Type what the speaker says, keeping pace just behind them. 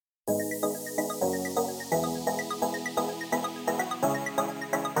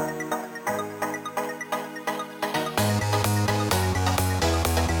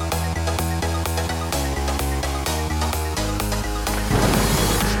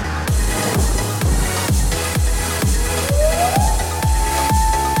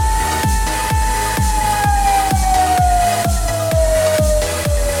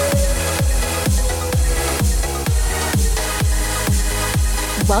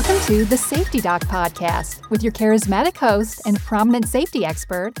Welcome to the Safety Doc Podcast with your charismatic host and prominent safety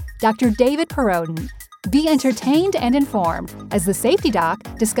expert, Dr. David Perodin. Be entertained and informed as the Safety Doc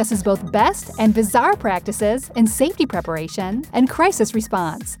discusses both best and bizarre practices in safety preparation and crisis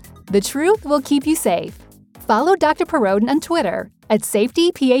response. The truth will keep you safe. Follow Dr. Perodin on Twitter at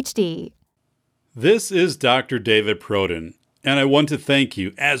SafetyPhD. This is Dr. David Perodin, and I want to thank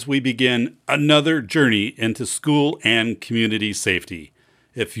you as we begin another journey into school and community safety.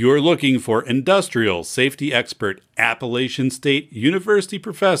 If you're looking for industrial safety expert, Appalachian State University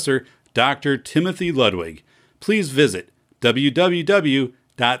professor Dr. Timothy Ludwig, please visit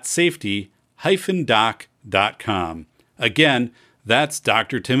www.safety-doc.com. Again, that's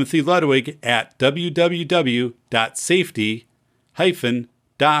Dr. Timothy Ludwig at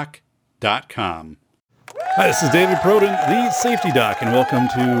www.safety-doc.com. Hi, this is David Perodin, the Safety Doc, and welcome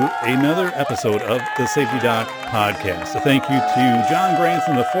to another episode of the Safety Doc Podcast. A thank you to John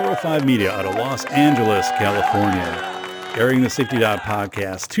Branson, the 405 Media out of Los Angeles, California, airing the Safety Doc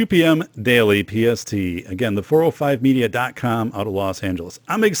Podcast, 2 p.m. daily PST. Again, the 405media.com out of Los Angeles.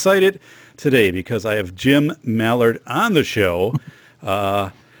 I'm excited today because I have Jim Malliard on the show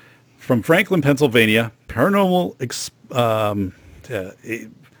from Franklin, Pennsylvania, paranormal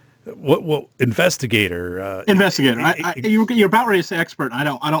investigator. Investigator. You're about ready to say expert. I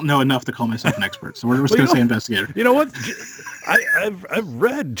don't know enough to call myself an expert, so we're just going to say investigator. You know what? I've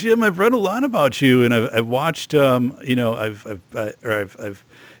read, Jim. I've read a lot about you, and I've watched. I've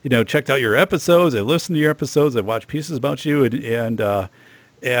checked out your episodes. I've listened to your episodes. I've watched pieces about you, and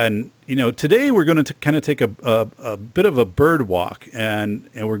today we're going to kind of take a bit of a bird walk, and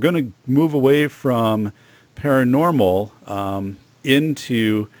we're going to move away from paranormal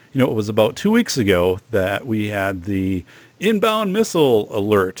into. It was about 2 weeks ago that we had the inbound missile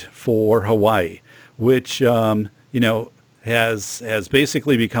alert for Hawaii, which, has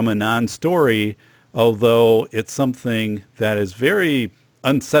basically become a non-story, although it's something that is very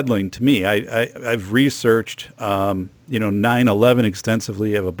unsettling to me. I've researched, 9/11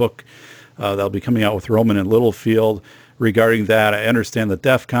 extensively. I have a book that'll be coming out with Roman and Littlefield regarding that. I understand the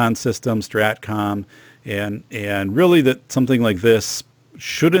DEFCON system, STRATCOM, and really that something like this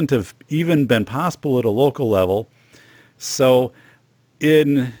shouldn't have even been possible at a local level. So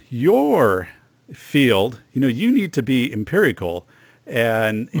in your field, you need to be empirical,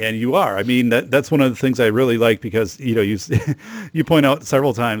 and you are. I mean, that's one of the things I really like because, you point out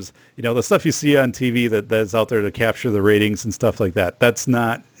several times, the stuff you see on TV that's out there to capture the ratings and stuff like that. That's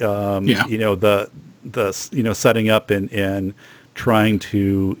not, the setting up and trying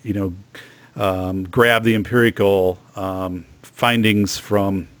to, grab the empirical, findings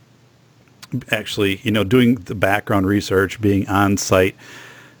from actually, doing the background research, being on site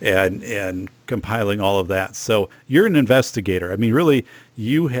and compiling all of that. So you're an investigator. I mean, really,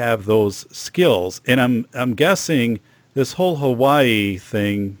 you have those skills. And I'm guessing this whole Hawaii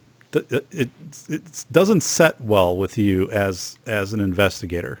thing, it doesn't set well with you as an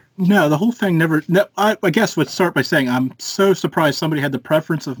investigator. No, the whole thing never. No, I guess would start by saying I'm so surprised somebody had the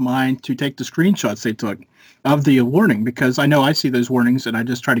preference of mind to take the screenshots they took of the warning, because I know I see those warnings and I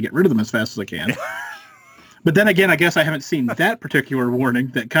just try to get rid of them as fast as I can. But then again, I guess I haven't seen that particular warning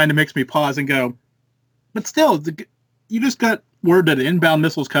that kind of makes me pause and go, but still, you just got word that an inbound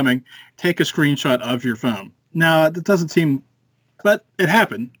missile's coming. Take a screenshot of your phone. Now, that doesn't seem, but it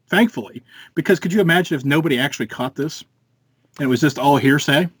happened, thankfully, because could you imagine if nobody actually caught this and it was just all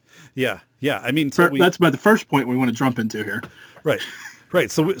hearsay? Yeah. I mean, that's the first point we want to jump into here. Right.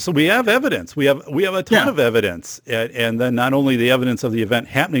 So we have evidence. We have a ton of evidence, and then not only the evidence of the event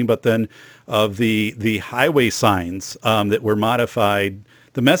happening, but then of the highway signs that were modified.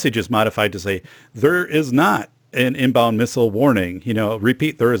 The message is modified to say there is not an inbound missile warning.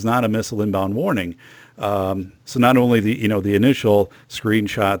 Repeat, there is not a missile inbound warning. So not only the initial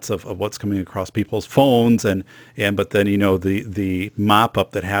screenshots of what's coming across people's phones but then the mop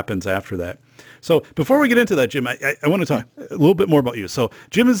up that happens after that. So before we get into that, Jim, I want to talk a little bit more about you. So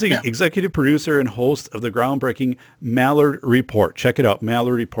Jim is the executive producer and host of the groundbreaking Malliard Report. Check it out,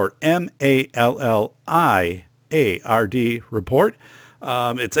 Malliard Report, Malliard Report.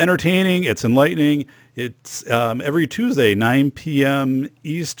 It's entertaining, it's enlightening. It's every Tuesday, 9 p.m.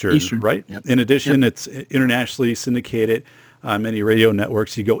 Eastern, right? Yep. In addition, it's internationally syndicated on many radio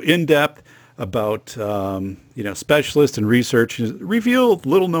networks. You go in depth about specialists and research, reveal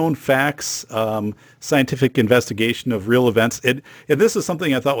little-known facts, scientific investigation of real events. And this is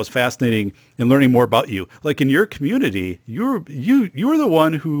something I thought was fascinating in learning more about you. Like in your community, you were the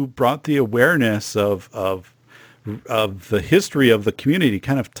one who brought the awareness of the history of the community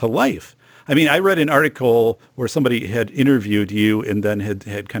kind of to life. I mean, I read an article where somebody had interviewed you and then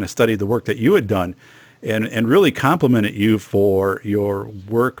had kind of studied the work that you had done and really complimented you for your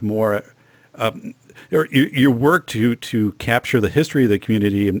work more, or your work to capture the history of the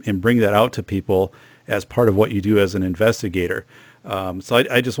community and bring that out to people as part of what you do as an investigator. So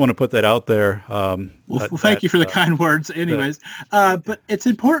I just want to put that out there. Well, thank you for the kind words anyways. But it's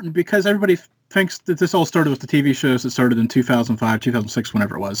important because everybody thinks that this all started with the TV shows that started in 2005, 2006,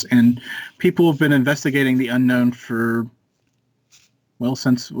 whenever it was. And people have been investigating the unknown for, well,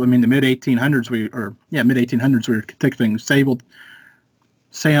 since, I mean, the mid-1800s, mid-1800s, we were detecting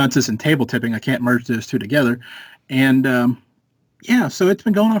seances and table tipping. I can't merge those two together. And, so it's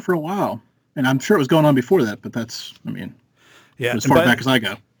been going on for a while. And I'm sure it was going on before that, but that's, I mean, as far back as I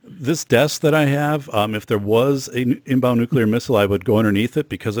go. This desk that I have, if there was an inbound nuclear missile, I would go underneath it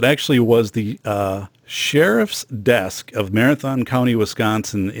because it actually was the sheriff's desk of Marathon County,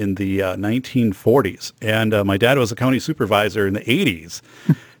 Wisconsin in the 1940s. And my dad was a county supervisor in the 80s.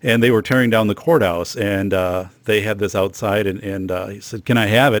 And they were tearing down the courthouse. And they had this outside. And he said, "Can I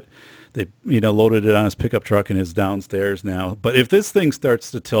have it?" They, loaded it on his pickup truck and is downstairs now. But if this thing starts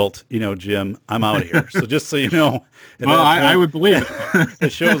to tilt, Jim, I'm out of here. So just so you know. Well, I would believe it.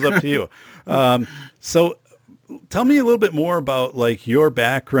 It shows up to you. So tell me a little bit more about like your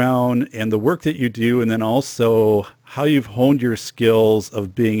background and the work that you do, and then also how you've honed your skills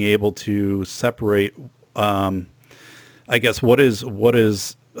of being able to separate, I guess, what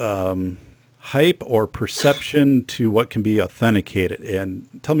is hype or perception to what can be authenticated, and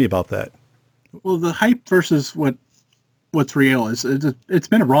tell me about that. Well, the hype versus what's real it's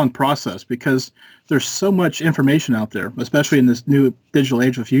been a wrong process because there's so much information out there, especially in this new digital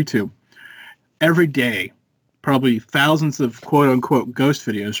age with YouTube. Every day, probably thousands of quote unquote ghost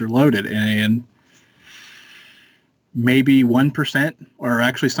videos are loaded, and maybe 1% are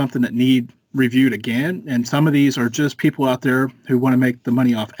actually something that need reviewed again. And some of these are just people out there who want to make the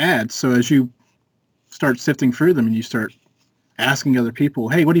money off ads. So as you start sifting through them and you start asking other people,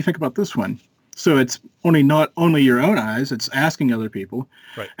 hey, what do you think about this one? So it's not only your own eyes, it's asking other people,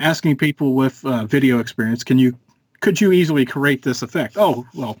 right. Asking people with video experience, could you easily create this effect? Oh,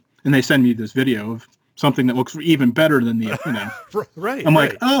 well, and they send me this video of something that looks even better than the, right. I'm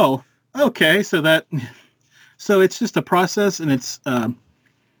like, oh, okay. So it's just a process, and it's,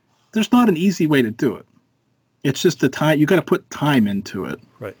 there's not an easy way to do it. It's just the time. You got to put time into it.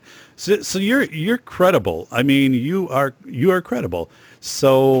 Right. So you're credible. I mean, you are credible.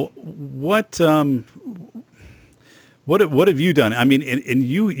 So what have you done? I mean, and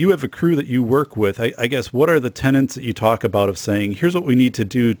you have a crew that you work with. I guess what are the tenets that you talk about of saying, here's what we need to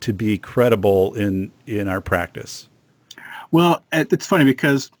do to be credible in our practice? Well, it's funny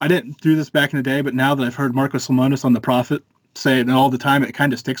because I didn't do this back in the day, but now that I've heard Marcus Lemonis on The Prophet say it all the time, it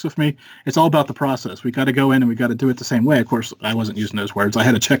kind of sticks with me. It's all about the process. We got to go in and we got to do it the same way. Of course, I wasn't using those words. I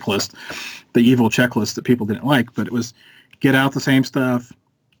had a checklist, the evil checklist that people didn't like, but it was get out the same stuff,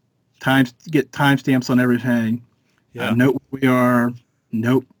 get timestamps on everything, note where we are,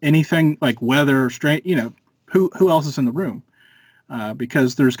 note anything like weather, straight, who else is in the room.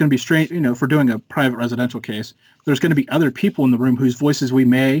 Because there's going to be strange, if we're doing a private residential case, there's going to be other people in the room whose voices we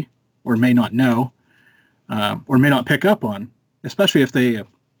may or may not know, or may not pick up on, especially if they,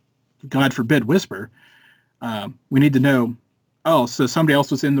 God forbid, whisper. We need to know, so somebody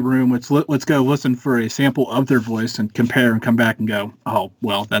else was in the room. Let's go listen for a sample of their voice and compare and come back and go, oh,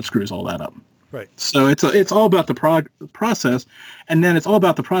 well, that screws all that up. Right. So it's all about the process, and then it's all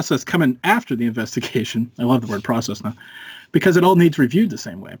about the process coming after the investigation. I love the word process now, because it all needs reviewed the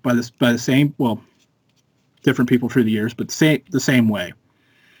same way by the same, well, different people through the years, but the same way.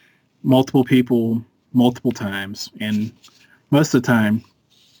 Multiple people, multiple times, and most of the time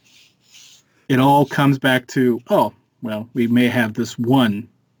it all comes back to, we may have this one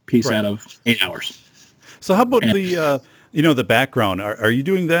piece out of 8 hours. So how about the background? Are you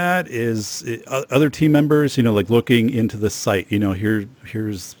doing that? Is other team members, like looking into the site,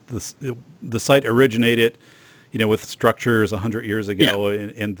 here's the site originated, with structures 100 years ago,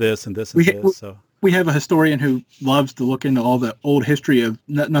 and this and this and this. So we have a historian who loves to look into all the old history of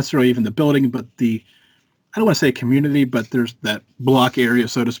not necessarily even the building, but I don't want to say community, but there's that block area,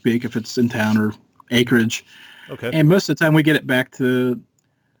 so to speak, if it's in town or acreage. Okay. And most of the time we get it back to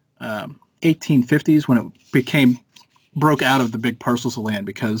 1850s when it broke out of the big parcels of land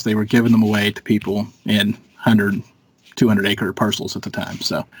because they were giving them away to people in 100, 200 acre parcels at the time.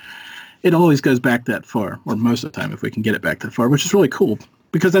 So it always goes back that far, or most of the time if we can get it back that far, which is really cool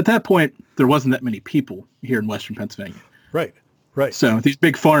because at that point there wasn't that many people here in Western Pennsylvania. Right. So these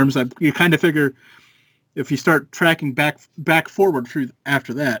big farms, you kind of figure if you start tracking back forward through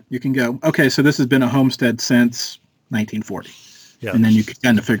after that, you can go, okay, so this has been a homestead since 1940. Yeah. And then you can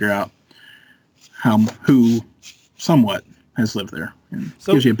kind of figure out who somewhat has lived there. And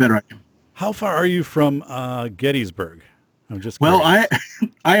So- gives you a better idea. How far are you from Gettysburg? I'm just Well, curious.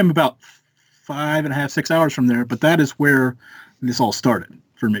 I am about 5.5, 6 hours from there, but that is where this all started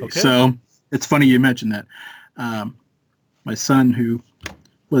for me. Okay. So it's funny you mentioned that. My son, who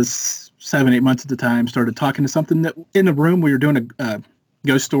was 7, 8 months at the time, started talking to something that in the room we were doing a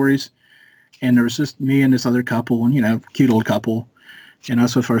ghost stories, and there was just me and this other couple, and cute old couple, and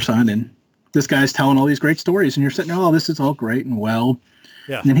us with our son, and this guy's telling all these great stories, and you're sitting there, oh, this is all great and well.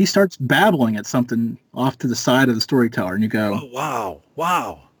 Yeah. And then he starts babbling at something off to the side of the storyteller, and you go, Oh,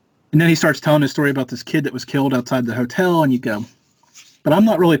 wow. and then he starts telling a story about this kid that was killed outside the hotel, and you go, but I'm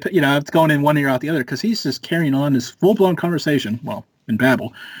not really, it's going in one ear out the other, because he's just carrying on this full-blown conversation, well, in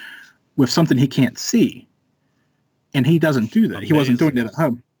babble, with something he can't see. And he doesn't do that. Amazing. He wasn't doing that at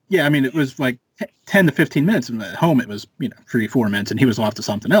home. Yeah, I mean, it was like 10 to 15 minutes, and at home it was, 3, 4 minutes, and he was off to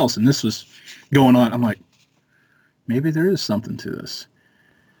something else, and this was going on. I'm like, maybe there is something to this.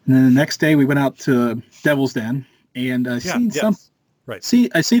 And then the next day we went out to Devil's Den, and I seen yes. Right.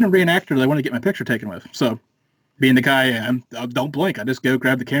 I seen a reenactor that I wanted to get my picture taken with. So being the guy I am, I don't blink. I just go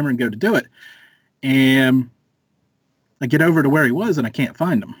grab the camera and go to do it. And I get over to where he was, and I can't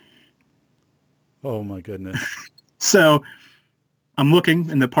find him. Oh my goodness. So I'm looking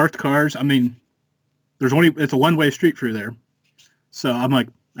in the parked cars. I mean, it's a one-way street through there. So I'm like,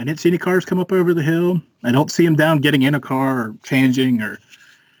 I didn't see any cars come up over the hill. I don't see him down getting in a car or changing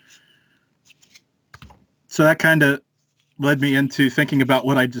So that kind of led me into thinking about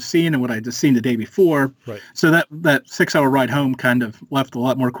what I'd just seen and what I'd just seen the day before. Right. So that 6-hour ride home kind of left a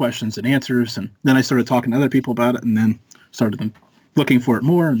lot more questions than answers. And then I started talking to other people about it, and then started looking for it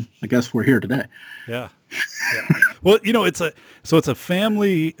more. And I guess we're here today. Yeah. Well, it's a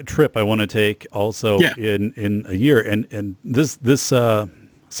family trip I want to take also in a year. And this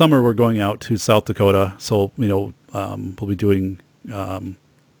summer we're going out to South Dakota. So, we'll be doing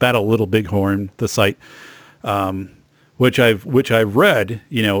Battle Little Bighorn, the site. Which I've read,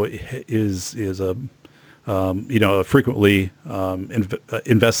 is a a frequently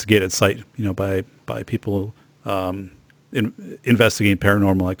investigated site, by people investigating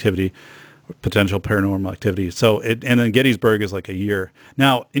paranormal activity, potential paranormal activity. So and then Gettysburg is like a year.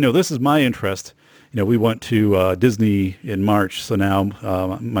 Now, this is my interest. We went to Disney in March, so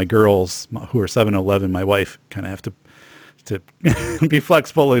now my girls who are 7 and 11, my wife kind of have to be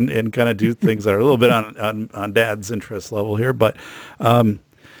flexible and kind of do things that are a little bit on dad's interest level here. But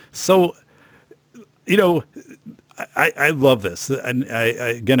so, I love this. And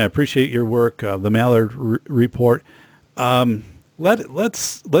I appreciate your work, the Malliard report.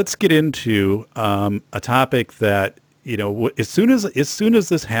 Let's get into a topic that, as soon as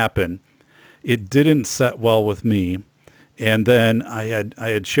this happened, it didn't set well with me. And then I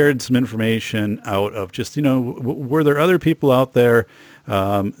had shared some information out of just, were there other people out there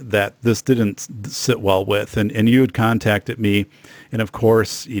that this didn't sit well with? And you had contacted me. And of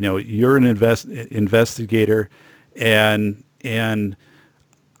course, you're an investigator. And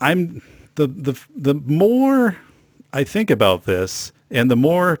I'm the more I think about this and the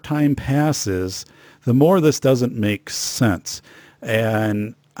more time passes, the more this doesn't make sense.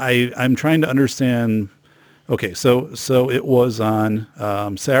 And I'm trying to understand. Okay, so it was on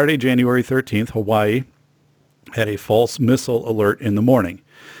Saturday, January 13th, Hawaii had a false missile alert in the morning.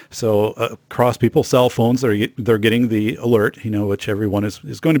 So across people's cell phones, they're getting the alert, which everyone is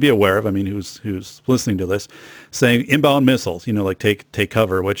going to be aware of. I mean, who's listening to this, saying inbound missiles, like take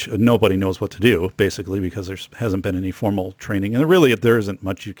cover, which nobody knows what to do, basically, because there hasn't been any formal training. And really, there isn't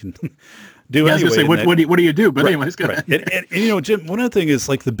much you can do anyway. I was going to say, what do you do? But anyways, go ahead. And Jim, one of the things is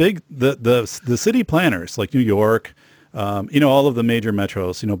like the city planners, like New York, all of the major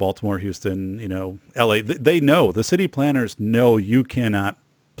metros, Baltimore, Houston, LA, they know, the city planners know you cannot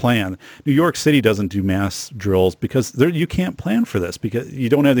plan. New York City doesn't do mass drills because you can't plan for this because you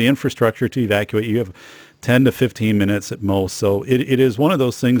don't have the infrastructure to evacuate. You have 10 to 15 minutes at most. So it is one of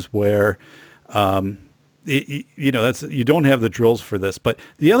those things where, you don't have the drills for this. But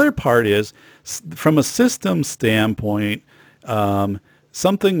the other part is, from a system standpoint,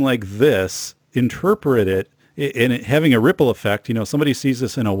 something like this, interpret it, and it having a ripple effect. Somebody sees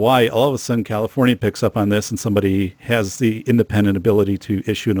this in Hawaii, all of a sudden California picks up on this, and somebody has the independent ability to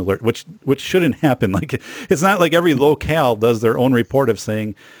issue an alert, which shouldn't happen. Like, it's not like every locale does their own report of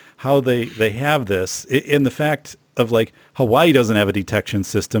saying how they have this. In the fact of, like, Hawaii doesn't have a detection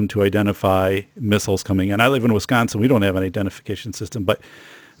system to identify missiles coming in. I live in Wisconsin. We don't have an identification system, but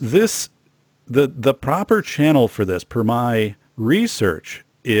this the proper channel for this, per my research,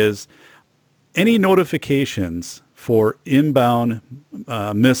 is any notifications for inbound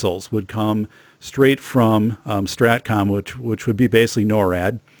missiles would come straight from Stratcom, which would be basically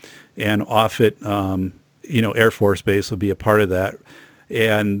NORAD, and Offutt, Air Force Base would be a part of that.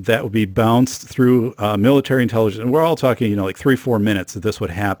 And that would be bounced through military intelligence. And we're all talking, like 3-4 minutes that this would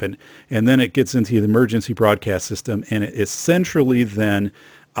happen. And then it gets into the emergency broadcast system, and it is centrally then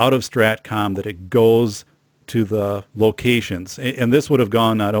out of Stratcom that it goes to the locations. And this would have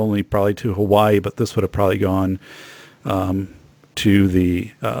gone not only probably to Hawaii, but this would have probably gone to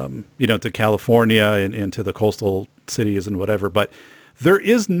the, to California and to the coastal cities and whatever. But there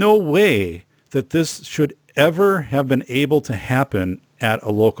is no way that this should ever have been able to happen at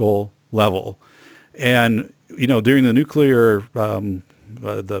a local level. And, during the nuclear,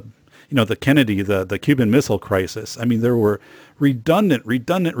 the Kennedy, the Cuban Missile Crisis, I mean, there were redundant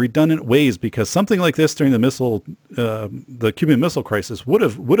ways, because something like this during the Cuban Missile Crisis would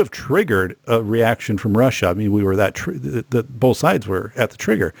have triggered a reaction from Russia. I mean, we were both sides were at the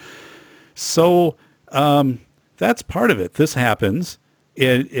trigger. So that's part of it. This happens,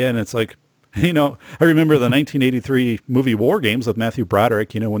 and it's like, I remember the 1983 movie War Games with Matthew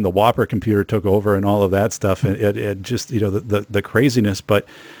Broderick, when the Whopper computer took over and all of that stuff, and just, the craziness. But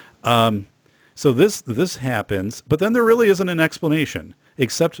so this happens, but then there really isn't an explanation,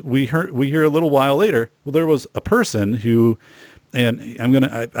 except we hear a little while later, well, there was a person who, and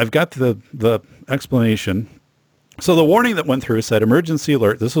I've got the explanation. So the warning that went through said, emergency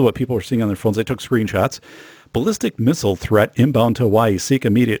alert. This is what people were seeing on their phones. They took screenshots. Ballistic missile threat inbound to Hawaii. Seek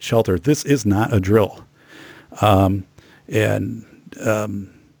immediate shelter. This is not a drill. So the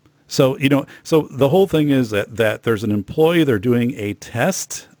whole thing is that there's an employee, they're doing a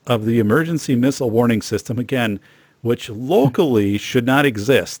test of the emergency missile warning system, again, which locally should not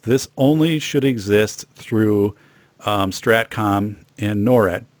exist. This only should exist through Stratcom and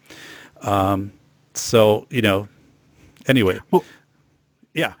NORAD. Anyway. Well,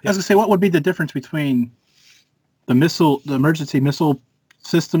 yeah. I was going to say, what would be the difference between the emergency missile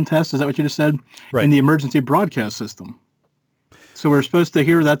system test, is that what you just said? Right. And the emergency broadcast system. So we're supposed to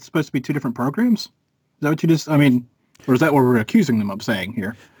hear that's supposed to be two different programs? Is that what you just, or is that what we're accusing them of saying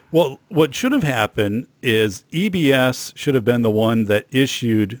here? Well, what should have happened is EBS should have been the one that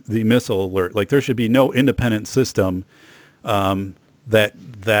issued the missile alert. Like, there should be no independent system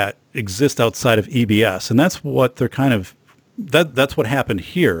that exists outside of EBS. And that's what they're kind of, that's what happened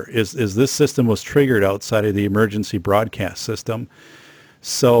here, is this system was triggered outside of the emergency broadcast system.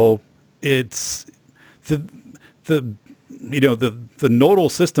 So it's the nodal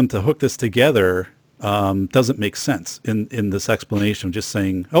system to hook this together doesn't make sense in this explanation of just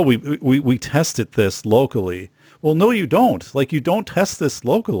saying, oh, we tested this locally. Well, no, you don't. Like, you don't test this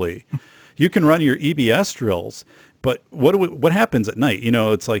locally. You can run your EBS drills, but what happens at night?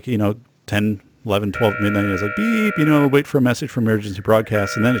 It's like, 10, 11, 12 midnight, it's like beep, wait for a message from emergency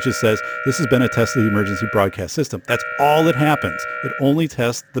broadcast. And then it just says, this has been a test of the emergency broadcast system. That's all that happens. It only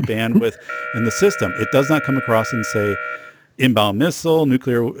tests the bandwidth in the system. It does not come across and say inbound missile,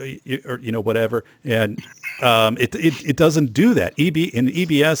 nuclear, or, whatever. And it doesn't do that. And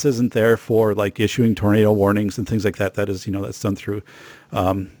EBS isn't there for like issuing tornado warnings and things like that. That is, that's done through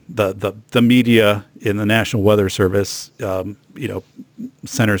the media in the National Weather Service,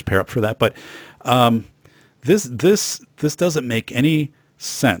 centers pair up for that. But this doesn't make any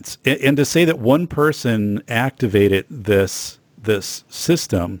sense. And to say that one person activated this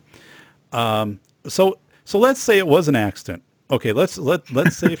system, so let's say it was an accident. Okay, let's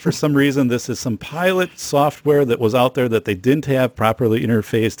say for some reason this is some pilot software that was out there that they didn't have properly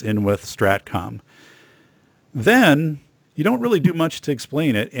interfaced in with Stratcom. Then you don't really do much to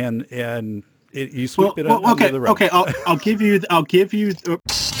explain it, and you sweep it under the rug. Okay, I'll give you.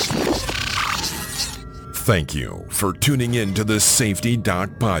 Thank you for tuning in to the Safety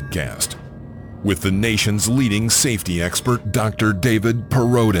Doc Podcast with the nation's leading safety expert, Dr. David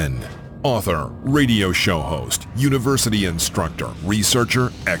Perrodin. Author, radio show host, university instructor,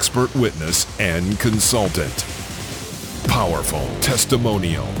 researcher, expert witness, and consultant. Powerful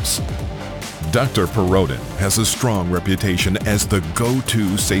testimonials. Dr. Perrodin has a strong reputation as the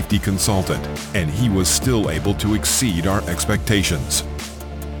go-to safety consultant, and he was still able to exceed our expectations.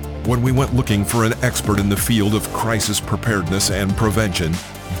 When we went looking for an expert in the field of crisis preparedness and prevention,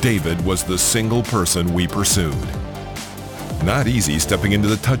 David was the single person we pursued. Not easy stepping into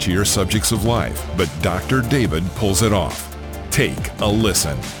the touchier subjects of life, but Dr. David pulls it off. Take a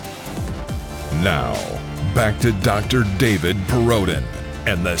listen. Now, back to Dr. David Perrodin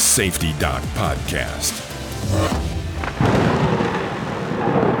and the Safety Doc Podcast.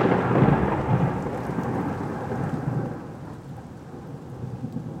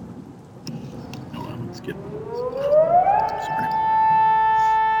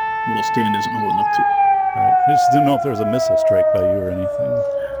 little stand isn't holding up to. All right. I just didn't know if there was a missile strike by you or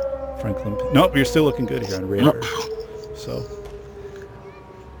anything, Franklin. Nope, you're still looking good here on radar. So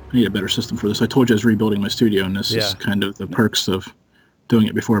I need a better system for this. I told you I was rebuilding my studio, and this is kind of the perks of doing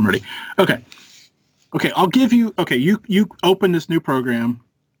it before I'm ready. Okay, I'll give you. Okay, you open this new program,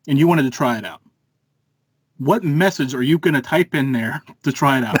 and you wanted to try it out. What message are you going to type in there to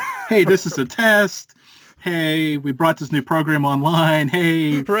try it out? Hey, this is a test. Hey, we brought this new program online.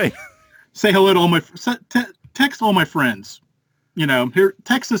 Hey, right. Say hello to all my text all my friends. Here,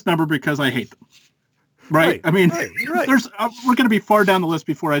 text this number because I hate them. Right? I mean, right. We're going to be far down the list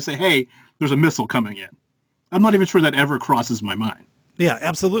before I say, hey, there's a missile coming in. I'm not even sure that ever crosses my mind. Yeah,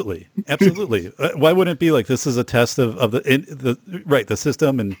 absolutely. Why wouldn't it be like this is a test of the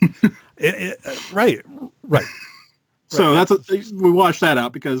system and right. So we watched that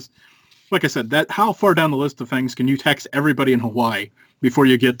out because, like I said, how far down the list of things can you text everybody in Hawaii before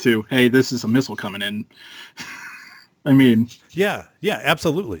you get to, hey, this is a missile coming in? I mean, yeah,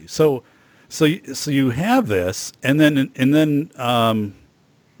 absolutely. So you have this, and then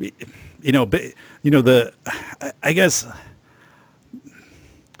I guess.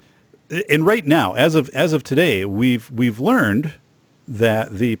 And right now, as of today, we've learned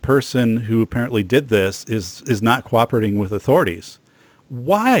that the person who apparently did this is not cooperating with authorities.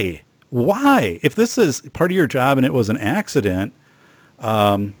 Why? If this is part of your job and it was an accident,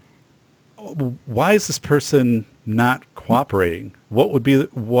 why is this person not cooperating? What would be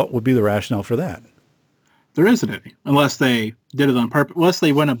the rationale for that? There isn't any, unless they did it on purpose, unless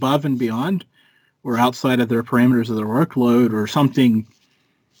they went above and beyond or outside of their parameters of their workload or something.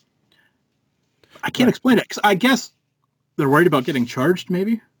 I can't explain it, because I guess they're worried about getting charged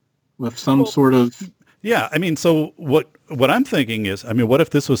maybe with some sort of... Yeah, I mean, so what I'm thinking is, I mean, what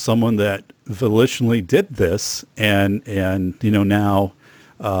if this was someone that volitionally did this and now,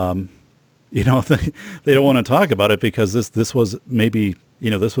 they don't want to talk about it because this was maybe,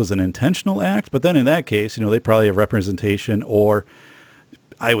 this was an intentional act, but then in that case, they probably have representation, or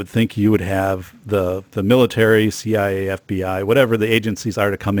I would think you would have the military, CIA, FBI, whatever the agencies are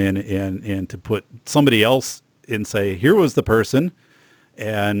to come in and to put somebody else and say, here was the person,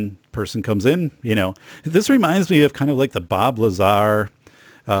 and person comes in. This reminds me of kind of like the Bob Lazar,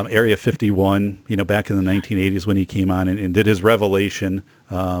 Area 51, back in the 1980s when he came on and did his revelation,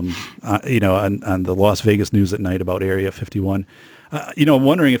 on the Las Vegas News at Night about Area 51. I'm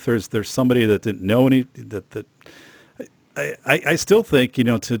wondering if there's somebody that didn't know that. I still think,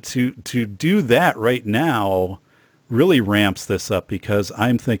 to do that right now really ramps this up, because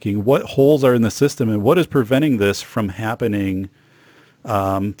I'm thinking what holes are in the system and what is preventing this from happening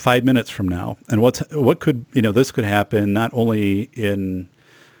 5 minutes from now? And what could, this could happen not only in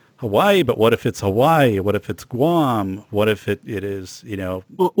Hawaii, but what if it's Hawaii? What if it's Guam? What if it is,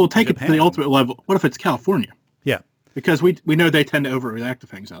 We'll take Japan? It to the ultimate level. What if it's California? Yeah. Because we know they tend to overreact to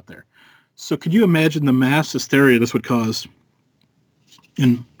things out there. So could you imagine the mass hysteria this would cause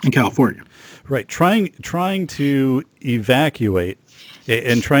in California? Right. Trying to evacuate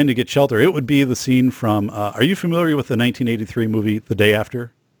and trying to get shelter. It would be the scene from, are you familiar with the 1983 movie, The Day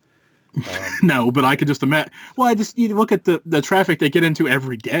After? No, but I could just imagine. Well, you look at the traffic they get into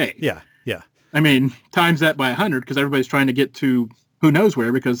every day. Yeah. I mean, times that by 100, because everybody's trying to get to who knows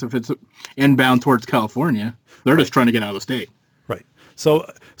where, because if it's inbound towards California, they're just trying to get out of the state. Right. So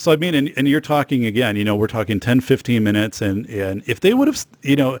I mean, and you're talking again, we're talking 10, 15 minutes. And if they would have,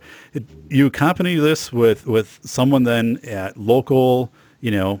 you accompany this with someone then at local,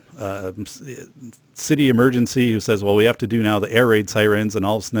 city emergency who says, well, we have to do now the air raid sirens, and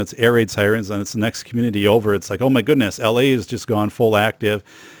all of a sudden it's air raid sirens and it's the next community over. It's like, oh my goodness, LA has just gone full active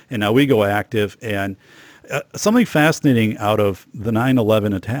and now we go active. And something fascinating out of the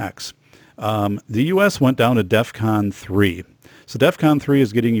 9/11 attacks, the U.S. went down to DEFCON 3. So DEFCON 3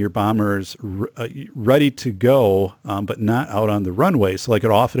 is getting your bombers ready to go, but not out on the runway. So like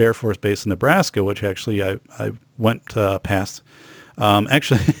at Offutt Air Force Base in Nebraska, which actually I went past.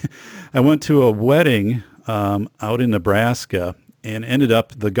 Actually, I went to a wedding out in Nebraska and ended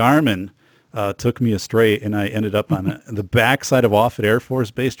up, the Garmin took me astray, and I ended up on the backside of Offutt Air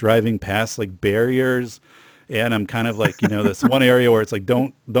Force Base, driving past like barriers. And I'm kind of like, this one area where it's like,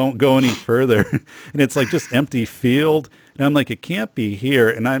 don't go any further. And it's like just empty field. And I'm like, it can't be here.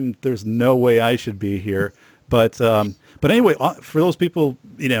 And there's no way I should be here. But anyway, for those people,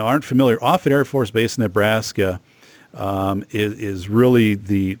 aren't familiar, Offutt Air Force Base in Nebraska is really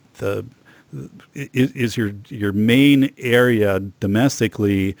is your main area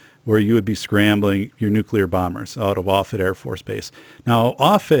domestically where you would be scrambling your nuclear bombers out of Offutt Air Force Base. Now,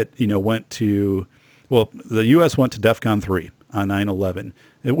 Offutt, went to... Well, the U.S. went to DEFCON 3. on 9/11,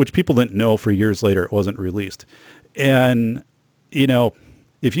 which people didn't know for years later. It wasn't released. And,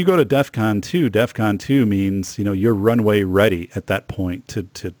 if you go to DEFCON 2 means, you're runway ready at that point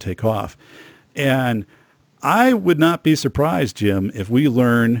to take off. And I would not be surprised, Jim, if we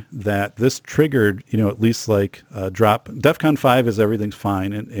learn that this triggered, at least like drop. DEFCON 5 is everything's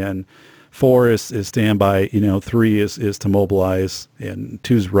fine, and 4 is standby. 3 is to mobilize, and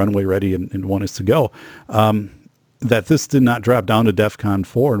 2 is runway ready, and 1 is to go. That this did not drop down to DEFCON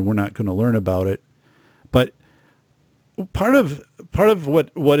 4, and we're not going to learn about it. But part of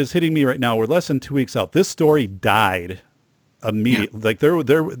what is hitting me right now, we're less than 2 weeks out. This story died immediately. Yeah. Like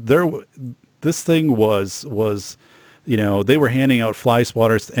this thing was, they were handing out fly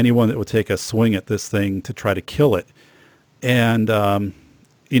swatters to anyone that would take a swing at this thing to try to kill it. And,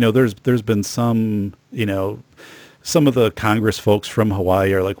 there's been some of the Congress folks from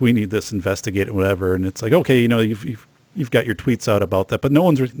Hawaii are like, we need this investigated, whatever. And it's like, okay, you've got your tweets out about that, but no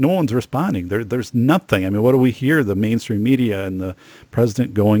one's responding. There's nothing. I mean, what do we hear? The mainstream media and the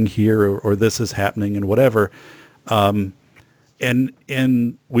president going here or this is happening and whatever.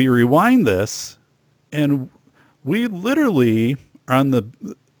 And we rewind this, and we literally are on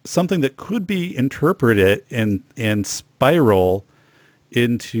something that could be interpreted and spiral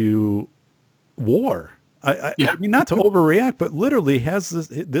into war. I mean, not to overreact, but literally has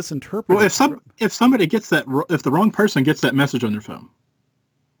this interpreted. Well, if somebody gets if the wrong person gets that message on their phone,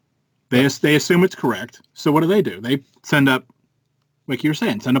 they assume it's correct. So what do? They send up, like you were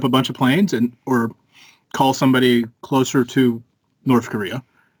saying, send up a bunch of planes or call somebody closer to North Korea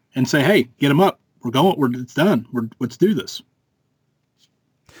and say, hey, get them up. It's done. Let's do this.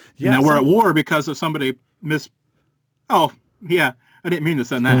 Yeah. Now we're at war because of somebody oh, yeah, I didn't mean to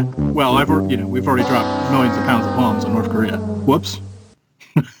send that. Well, we've already dropped millions of pounds of bombs on North Korea. Whoops.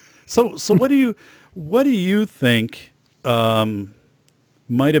 So what do you think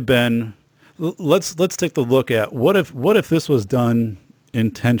might have been? Let's take the look at what if this was done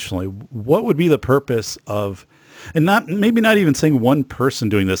intentionally? What would be the purpose of? And maybe not even saying one person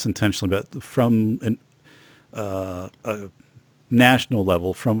doing this intentionally, but from a national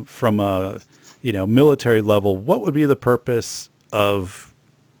level, from a military level, what would be the purpose of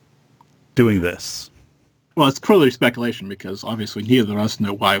doing this? Well, it's clearly speculation because obviously neither of us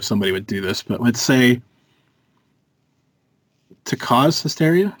know why somebody would do this. But let's say to cause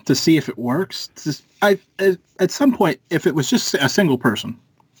hysteria, to see if it works. At some point, if it was just a single person,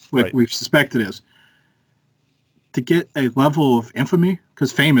 like right. we suspect it is, to get a level of infamy,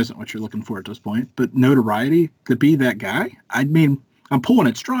 because fame isn't what you're looking for at this point, but notoriety to be that guy. I mean, I'm pulling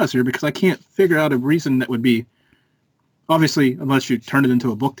at straws here because I can't figure out a reason that would be, obviously, unless you turn it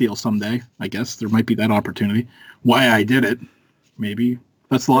into a book deal someday, I guess there might be that opportunity. Why I did it, maybe.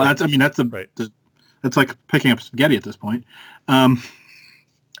 That's like picking up spaghetti at this point.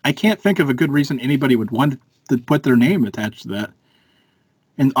 I can't think of a good reason anybody would want to put their name attached to that.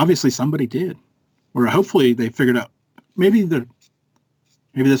 And obviously somebody did. Or hopefully they figured out maybe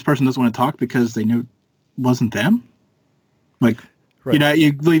this person doesn't want to talk because they knew it wasn't them. Like, right.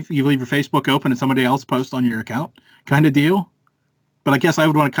 You leave your Facebook open and somebody else posts on your account kind of deal. But I guess I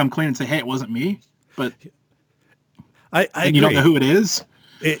would want to come clean and say, hey, it wasn't me. But you don't know who it is.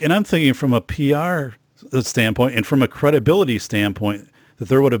 And I'm thinking from a PR standpoint and from a credibility standpoint that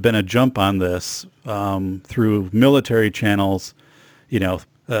there would have been a jump on this through military channels,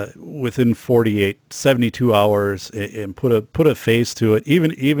 within 72 hours and put a face to it,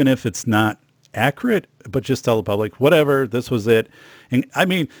 even if it's not accurate, but just tell the public, whatever, this was it. And I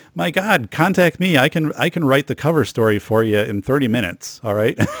mean, my God, contact me. I can write the cover story for you in 30 minutes. All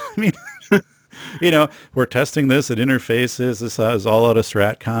right. I mean, we're testing this at interfaces. This is all out of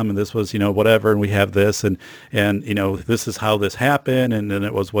Stratcom, and this was, whatever. And we have this, and this is how this happened, and then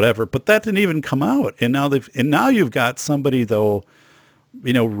it was whatever. But that didn't even come out. And now you've got somebody though,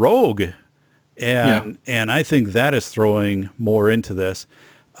 rogue, and I think that is throwing more into this.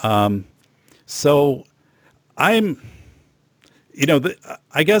 So I'm,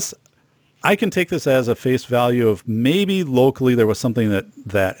 I guess I can take this as a face value of maybe locally there was something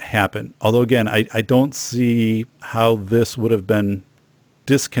that happened. Although again, I don't see how this would have been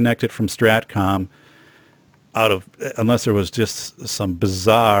disconnected from Stratcom unless there was just some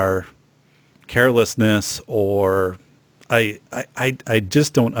bizarre carelessness or I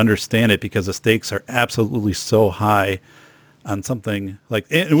just don't understand it because the stakes are absolutely so high on something like,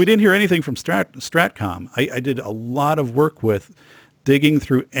 and we didn't hear anything from Stratcom. I did a lot of work with digging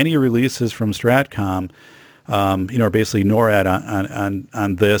through any releases from Stratcom, or basically NORAD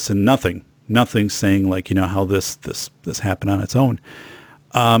on this, and nothing saying like, how this happened on its own.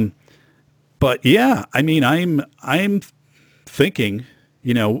 But yeah, I mean, I'm thinking,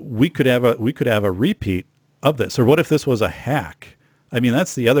 we could have a repeat of this, or what if this was a hack? I mean,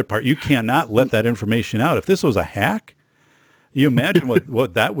 that's the other part. You cannot let that information out. If this was a hack, you imagine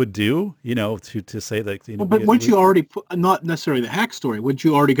what that would do, to say that, but wouldn't you already put, not necessarily the hack story, would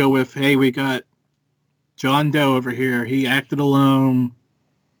you already go with, hey, we got John Doe over here, he acted alone,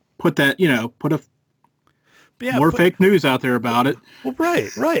 put that, more fake news out there about it. Well,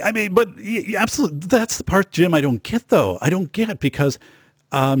 right. I mean, but absolutely, that's the part, Jim, I don't get, though. I don't get, because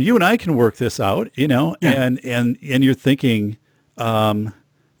you and I can work this out, and you're thinking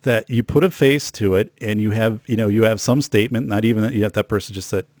that you put a face to it, and you have some statement, not even that, that person just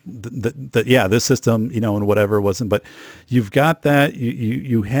said that yeah, this system, and whatever wasn't, but you've got that,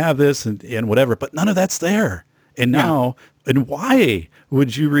 you have this and whatever, but none of that's there. And now, and why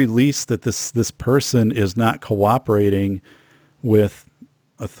would you release that this person is not cooperating with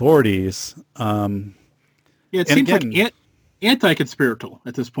authorities? It seems like anti-conspiratorial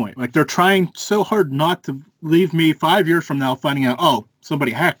at this point. Like, they're trying so hard not to leave me 5 years from now finding out, oh,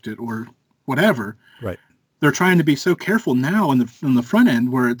 somebody hacked it or whatever. Right. They're trying to be so careful now in the front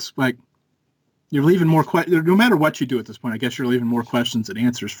end, where it's like you're leaving more questions. No matter what you do at this point, I guess you're leaving more questions than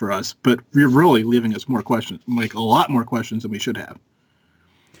answers for us. But you're really leaving us more questions, like a lot more questions than we should have.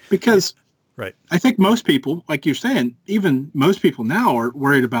 Because right. I think most people, like you're saying, even most people now are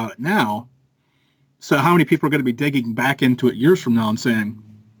worried about it now. So how many people are going to be digging back into it years from now and saying,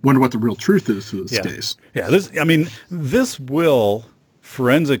 wonder what the real truth is to this case? Yeah, this will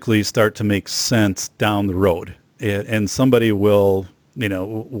forensically start to make sense down the road. And somebody will,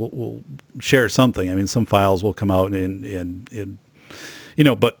 will share something. I mean, some files will come out and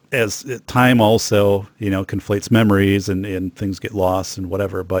but as time also, conflates memories and things get lost and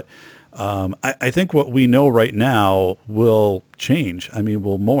whatever. But I think what we know right now will change. I mean,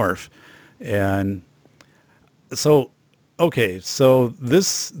 will morph. And so, okay, so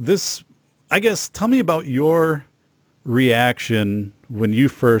this, I guess, tell me about your reaction when you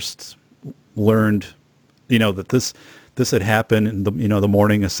first learned, that this had happened in the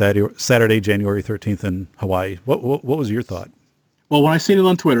morning of Saturday, January 13th in Hawaii. What was your thought? Well, when I seen it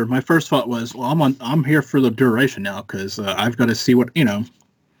on Twitter, my first thought was, well, I'm here for the duration now, because I've got to see what,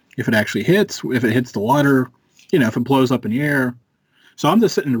 if it actually hits, if it hits the water, if it blows up in the air. So I'm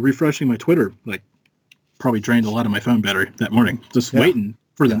just sitting and refreshing my Twitter, like probably drained a lot of my phone battery that morning, just waiting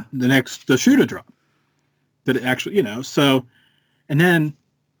for the shoe to drop. That it actually, so, and then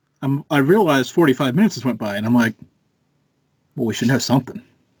I realized 45 minutes just went by, and I'm like, well, we should know something.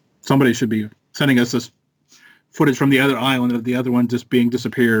 Somebody should be sending us this footage from the other island of the other one just being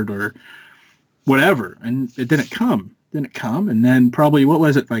disappeared or whatever. And it didn't come. And then probably, what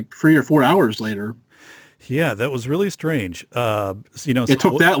was it, like 3 or 4 hours later? Yeah, that was really strange. It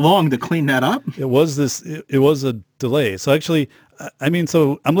took that long to clean that up. It was a delay. So actually,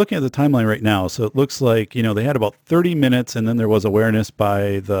 so I'm looking at the timeline right now. So it looks like, they had about 30 minutes, and then there was awareness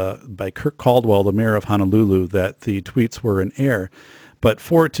by Kirk Caldwell, the mayor of Honolulu, that the tweets were in air. But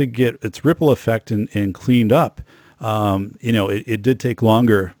for it to get its ripple effect and cleaned up, it did take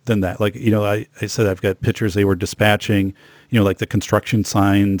longer than that. Like, I said, I've got pictures they were dispatching, like the construction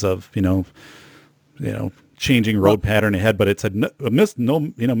signs of, changing road pattern ahead, but it said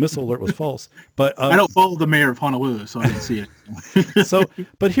missile alert was false. But I don't follow the mayor of Honolulu, so I didn't see it.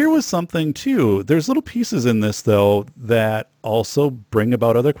 But here was something too. There's little pieces in this though that also bring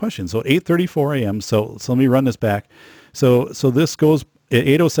about other questions. So 8:34 a.m. So let me run this back. So this goes at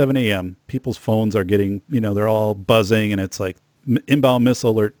 8:07 a.m. People's phones are getting, they're all buzzing, and it's like inbound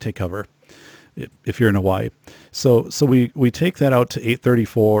missile alert, take cover. If you're in Hawaii. So we take that out to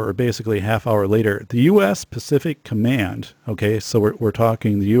 8:34, or basically a half hour later. The U.S. Pacific Command, okay, so we're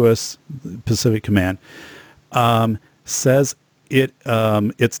talking the U.S. Pacific Command, says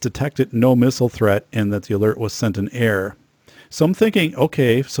it's detected no missile threat and that the alert was sent in air. So I'm thinking,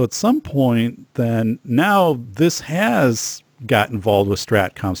 okay, so at some point then now this has got involved with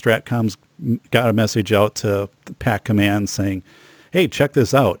Stratcom. Stratcom's got a message out to the PAC Command saying, hey, check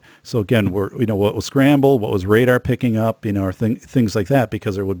this out. So again, what was scrambled, what was radar picking up, or things like that,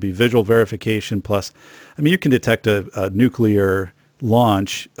 because there would be visual verification. Plus, you can detect a nuclear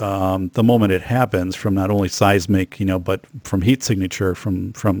launch the moment it happens from not only seismic, but from heat signature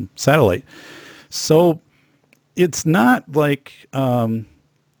from satellite. So it's not like.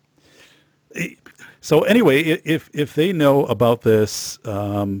 So anyway, if they know about this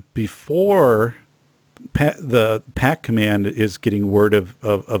before the PAC Command is getting word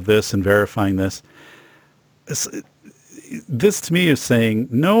of this and verifying this, this to me is saying,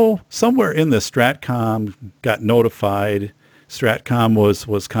 no, somewhere in this Stratcom got notified. Stratcom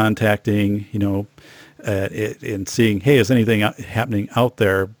was contacting, and seeing, hey, is anything happening out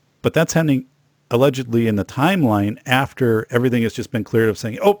there? But that's happening allegedly in the timeline after everything has just been cleared of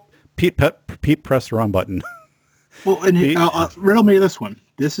saying, oh, Pete pressed the wrong button. Well, and riddle me this one.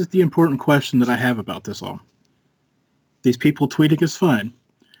 This is the important question that I have about this all. These people tweeting is fine.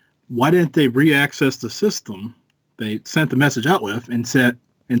 Why didn't they re-access the system they sent the message out with and sent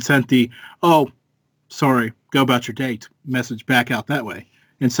the, oh, sorry, go about your day message back out that way,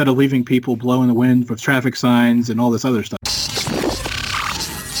 instead of leaving people blowing the wind with traffic signs and all this other stuff?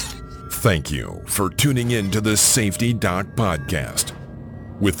 Thank you for tuning in to the Safety Doc Podcast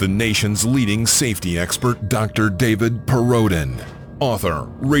with the nation's leading safety expert, Dr. David Perrodin, author,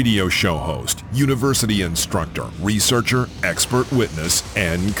 radio show host, university instructor, researcher, expert witness,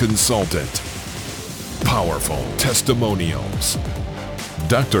 and consultant. Powerful testimonials.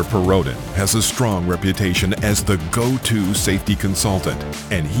 Dr. Perrodin has a strong reputation as the go-to safety consultant,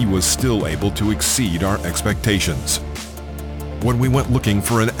 and he was still able to exceed our expectations. When we went looking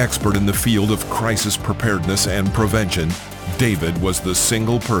for an expert in the field of crisis preparedness and prevention, David was the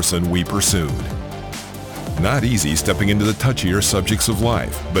single person we pursued. Not easy stepping into the touchier subjects of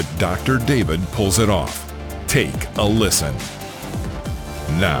life, but Dr. David pulls it off. Take a listen.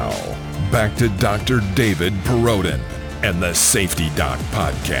 Now, back to Dr. David Perrodin and the Safety Doc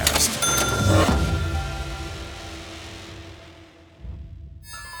Podcast.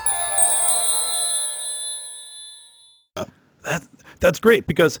 That's great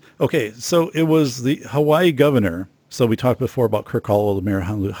because, okay, so it was the Hawaii governor. So we talked before about Kirk Caldwell, the mayor of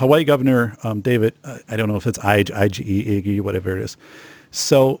Honolulu. Hawaii governor, David, I don't know if it's Iggy, whatever it is.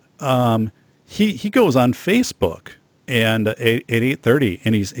 So he goes on Facebook and at 8:30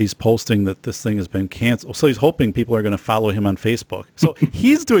 and he's posting that this thing has been canceled. So he's hoping people are going to follow him on Facebook. So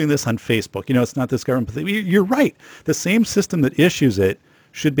he's doing this on Facebook. You know, it's not this government thing. You're right. The same system that issues it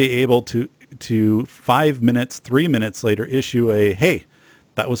should be able to 5 minutes, 3 minutes later issue a, hey,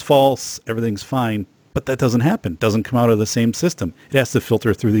 that was false, everything's fine. But that doesn't happen. It doesn't come out of the same system. It has to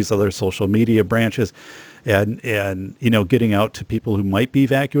filter through these other social media branches and you know, getting out to people who might be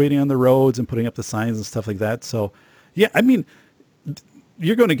evacuating on the roads and putting up the signs and stuff like that. So, yeah, I mean,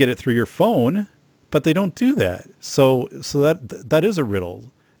 you're going to get it through your phone, but they don't do that. So that is a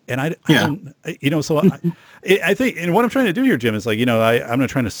riddle. And I think, and what I'm trying to do here, Jim, is like, you know, I'm not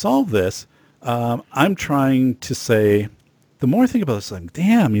trying to solve this. I'm trying to say, the more I think about this, like,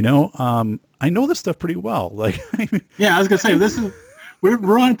 damn, you know, I know this stuff pretty well. Like, yeah, I was gonna say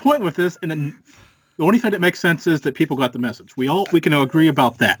we're on point with this, and then the only thing that makes sense is that people got the message. We can agree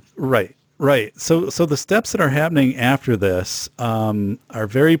about that. Right. So the steps that are happening after this are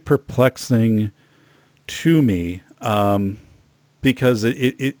very perplexing to me because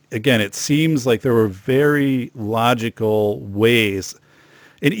it seems like there were very logical ways.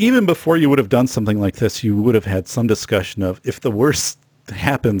 And even before you would have done something like this, you would have had some discussion of, if the worst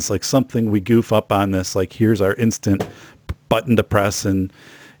happens, like something we goof up on this, like here's our instant button to press and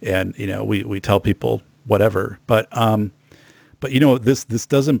you know, we tell people whatever. But you know, this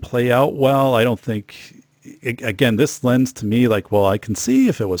doesn't play out well. I don't think, again, this lends to me like, well, I can see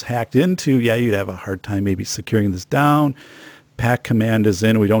if it was hacked into, yeah, you'd have a hard time maybe securing this down. PAC command is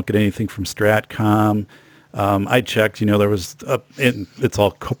in. We don't get anything from Stratcom. I checked, you know, there was, it's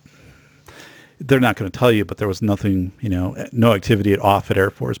all, they're not going to tell you, but there was nothing, you know, no activity at Offutt Air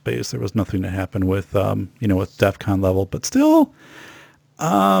Force Base. There was nothing that happened with, you know, with DEFCON level, but still,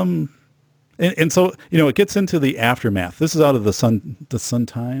 and so, you know, it gets into the aftermath. This is out of the Sun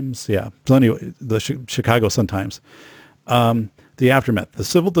Times. Yeah. So anyway, the Chicago Sun Times, the aftermath, the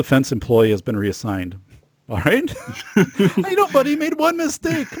civil defense employee has been reassigned. All right. I know, buddy, made one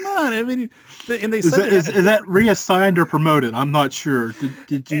mistake. Come on. I mean, and they said is that reassigned or promoted? I'm not sure.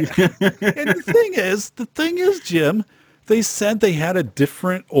 Did you? And the thing is, Jim, they said they had a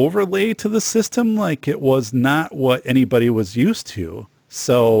different overlay to the system. Like it was not what anybody was used to.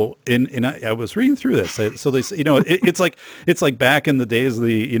 So, I was reading through this. So they say, you know, it's like back in the days of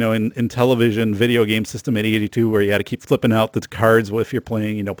the, you know, in television video game system in 82, where you had to keep flipping out the cards if you're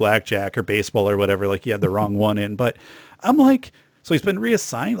playing, you know, blackjack or baseball or whatever, like you had the wrong one in. But I'm like, so he's been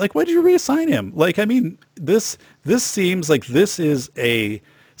reassigned. Like, why did you reassign him? Like, I mean, this seems like this is a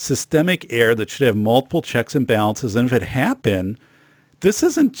systemic error that should have multiple checks and balances. And if it happened, this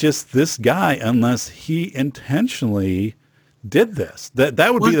isn't just this guy unless he intentionally did this.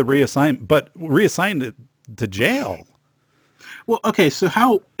 That would be the reassignment, but reassigned to jail. Well, okay, so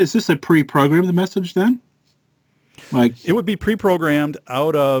how is this a pre-programmed message then? Like it would be pre-programmed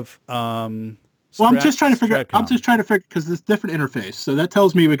out of I'm just trying to figure because it's different interface. So that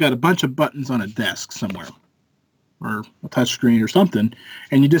tells me we got a bunch of buttons on a desk somewhere. or a touch screen or something,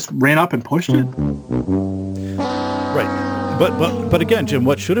 and you just ran up and pushed it. Right. But again, Jim,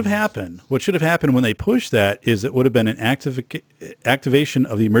 what should have happened when they pushed that is it would have been an activation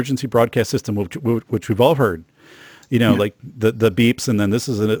of the emergency broadcast system, which we've all heard, like the beeps, and then this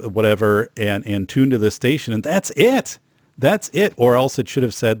is whatever, and tuned to this station, and that's it. Or else it should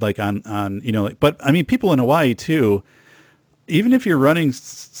have said like on but I mean, people in Hawaii too, even if you're running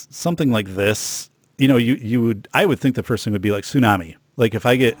something like this, I would think the first thing would be like tsunami. Like if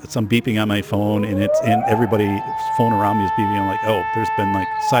I get some beeping on my phone and everybody's phone around me is beeping, I'm like, oh, there's been like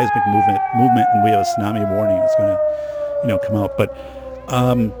seismic movement, and we have a tsunami warning. It's going to, come out. But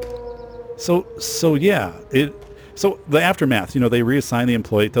so the aftermath, they reassign the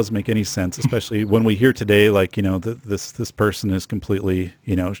employee. It doesn't make any sense, especially when we hear today, like, this person is completely,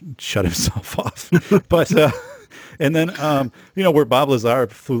 shut himself off. But and then where Bob Lazar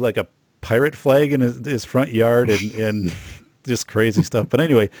flew like a pirate flag in his front yard and just crazy stuff. But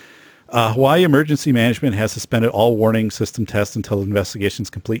anyway, Hawaii Emergency Management has suspended all warning system tests until the investigation is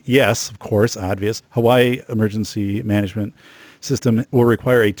complete. Yes, of course, obvious. Hawaii Emergency Management System will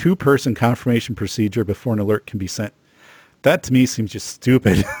require a 2-person confirmation procedure before an alert can be sent. That to me seems just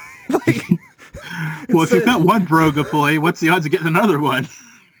stupid. Well, if you've got one rogue employee, what's the odds of getting another one?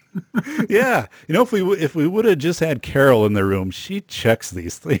 Yeah. If we would have just had Carol in the room, she checks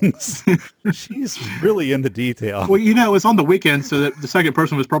these things. She's really into detail. Well, it was on the weekend, so that the second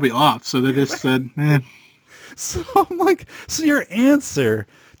person was probably off. So they just said, eh. So I'm like, so your answer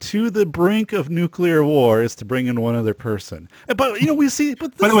to the brink of nuclear war is to bring in one other person. But, we see...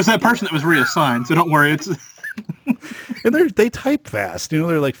 But it was that person that was reassigned, so don't worry. It's... And they type fast,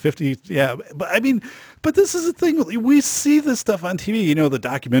 they're like 50. Yeah. But I mean, but this is the thing. We see this stuff on TV, the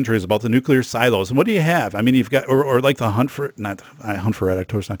documentaries about the nuclear silos. And what do you have? I mean, you've got, or like the Hunt for Red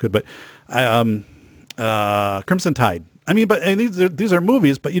October is not good, but Crimson Tide. I mean, but and these are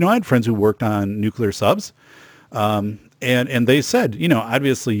movies, but, I had friends who worked on nuclear subs. And they said,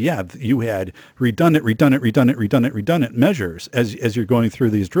 obviously, yeah, you had redundant measures as you're going through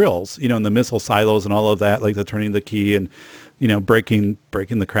these drills, in the missile silos and all of that, like the turning the key and, breaking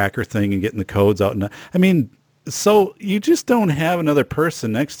the cracker thing and getting the codes out. And I mean, so you just don't have another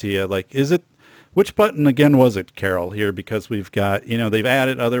person next to you. Like, which button again was it, Carol, here? Because we've got, they've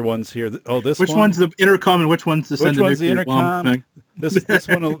added other ones here. Which one's the intercom and which one's the send Which one's the intercom?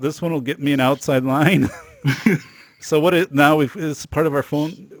 This one will get me an outside line. So it's part of our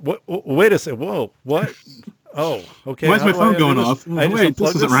phone. Wait a second. Whoa, what? Oh, okay. Why's my phone going off? Wait,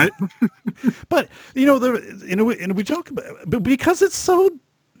 this isn't right. But, and we joke about it, but because it's so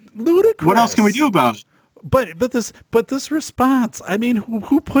ludicrous. What else can we do about it? But this response, I mean,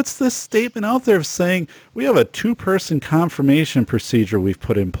 who puts this statement out there of saying we have a 2-person confirmation procedure we've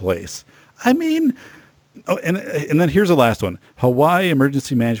put in place? I mean... Oh, and then here's the last one. Hawaii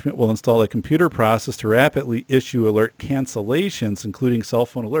Emergency Management will install a computer process to rapidly issue alert cancellations, including cell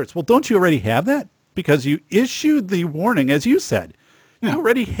phone alerts. Well, don't you already have that? Because you issued the warning, as you said. Yeah. You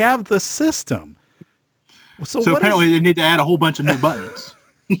already have the system. So apparently they need to add a whole bunch of new buttons.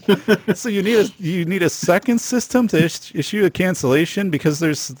 So you need a second system to issue a cancellation because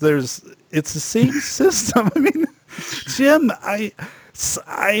it's the same system. I mean, Jim,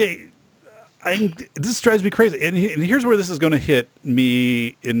 this drives me crazy. And here's where this is going to hit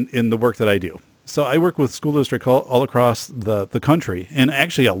me in the work that I do. So I work with school districts all across the country, and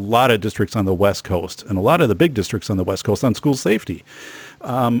actually a lot of districts on the West Coast, and a lot of the big districts on the West Coast on school safety.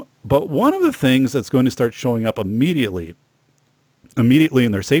 But one of the things that's going to start showing up immediately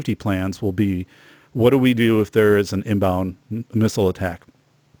in their safety plans will be, what do we do if there is an inbound missile attack?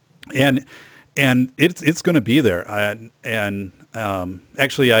 And it's going to be there.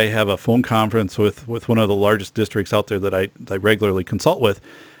 Actually, I have a phone conference with one of the largest districts out there that I regularly consult with,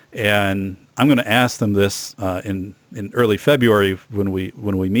 and I'm going to ask them this in early February when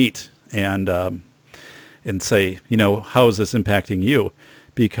we meet and say, how is this impacting you?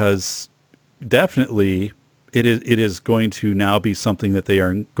 Because definitely it is going to now be something that they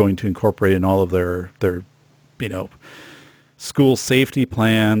are going to incorporate in all of their school safety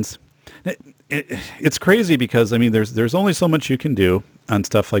plans. It's crazy because, I mean, there's only so much you can do on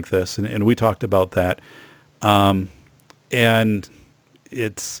stuff like this, and we talked about that. And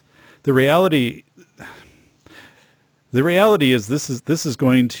it's the reality. The reality is this is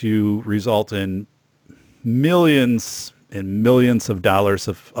going to result in millions and millions of dollars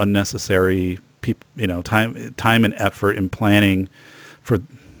of unnecessary time and effort in planning for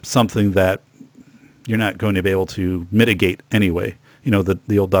something that you're not going to be able to mitigate anyway.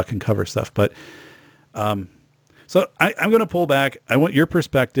 The old duck and cover stuff. But so I'm going to pull back. I want your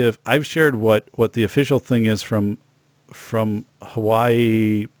perspective. I've shared what the official thing is from from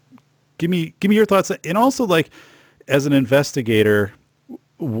Hawaii. Give me your thoughts, and also like as an investigator,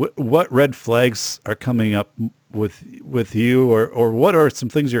 what red flags are coming up with you, or what are some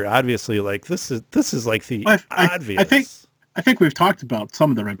things you're obviously like this is like the obvious. I think we've talked about some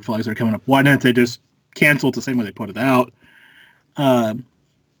of the red flags that are coming up. Why didn't they just cancel it the same way they put it out?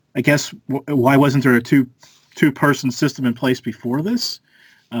 I guess why wasn't there a two-person system in place before this?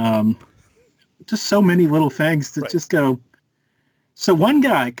 Just so many little things that just go. So one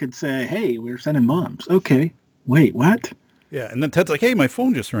guy could say, "Hey, we're sending bombs." Okay, wait, what? Yeah, and then Ted's like, "Hey, my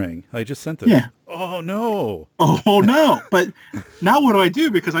phone just rang. I just sent it." Yeah. Oh no. Oh no! But now what do I do?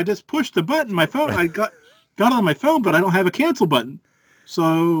 Because I just pushed the button. My phone. I got on my phone, but I don't have a cancel button.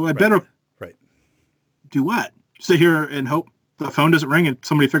 So I better do what? Sit here and hope the phone doesn't ring and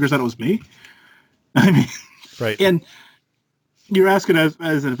somebody figures out it was me. I mean, right. And you're asking as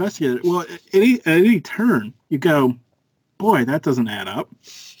an investigator. Well, at any turn, you go, boy, that doesn't add up.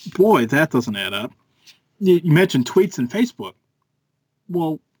 Boy, that doesn't add up. You mentioned tweets and Facebook.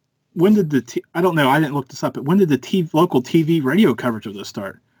 Well, when did I don't know. I didn't look this up. But when did the local TV radio coverage of this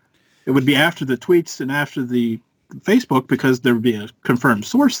start? It would be after the tweets and after the Facebook, because there would be a confirmed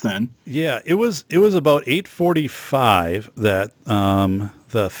source then. Yeah, it was about 8:45 that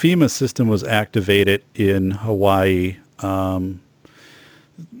the FEMA system was activated in Hawaii,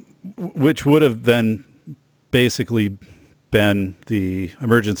 which would have then basically been the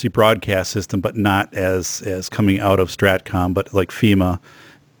emergency broadcast system, but not as coming out of Stratcom, but like FEMA,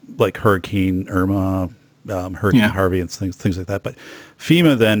 like Hurricane Irma, Hurricane Harvey and things like that. But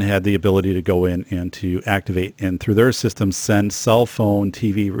FEMA then had the ability to go in and to activate and through their system send cell phone,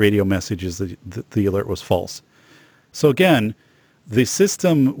 TV, radio messages that the alert was false. So again, the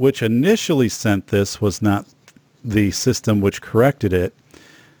system which initially sent this was not the system which corrected it.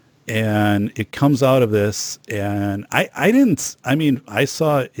 And it comes out of this, and I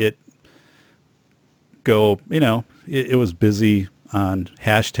saw it go, it was busy on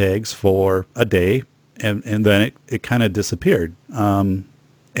hashtags for a day, and then it kind of disappeared.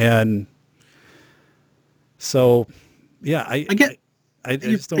 And so, yeah, I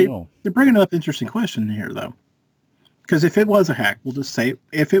just don't know. You're bringing up an interesting question here, though. Because if it was a hack, we'll just say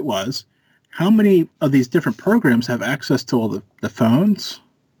if it was, how many of these different programs have access to all the phones,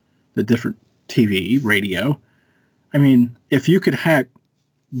 the different TV, radio? I mean, if you could hack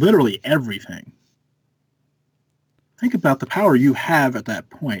literally everything, think about the power you have at that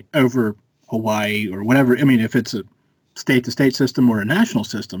point over Hawaii or whatever. I mean, if it's a state-to-state system or a national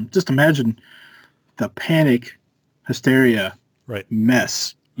system, just imagine the panic, hysteria,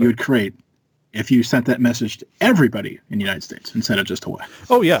 mess you would create if you sent that message to everybody in the United States instead of just Hawaii.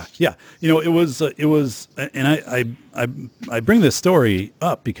 Oh yeah, yeah. It was, and I bring this story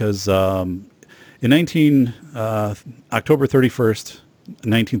up because in October 31st,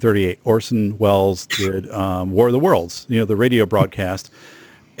 1938, Orson Welles did War of the Worlds, the radio broadcast,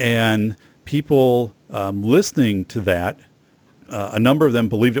 and people listening to that, a number of them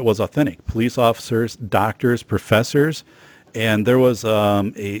believed it was authentic. Police officers, doctors, professors. And there was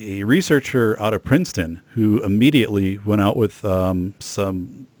a researcher out of Princeton who immediately went out with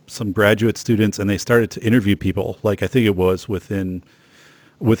some graduate students, and they started to interview people. Like I think it was within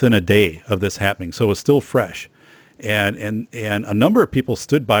a day of this happening, so it was still fresh. And a number of people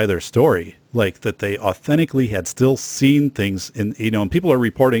stood by their story, like that they authentically had still seen things, and people are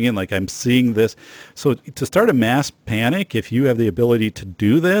reporting in like, I'm seeing this. So to start a mass panic, if you have the ability to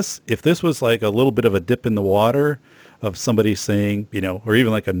do this, if this was like a little bit of a dip in the water of somebody saying, or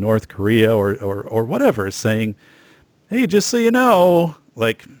even like a North Korea or whatever saying, hey, just so you know,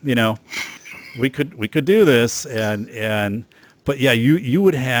 like, we could do this. But yeah, you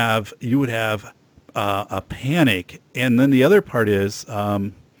would have a panic. And then the other part is,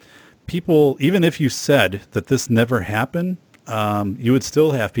 people, even if you said that this never happened, you would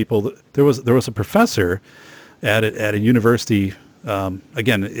still have people. There was a professor at a university.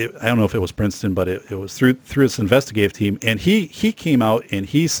 Again, I don't know if it was Princeton, but it was through this investigative team, and he came out and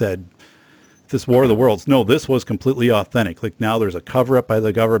he said, "This War of the Worlds, no, this was completely authentic. Like now, there's a cover up by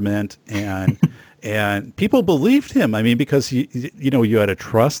the government," and people believed him. I mean, because you had a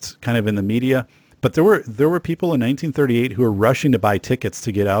trust kind of in the media, but there were people in 1938 who were rushing to buy tickets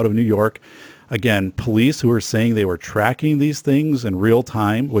to get out of New York. Again, police who were saying they were tracking these things in real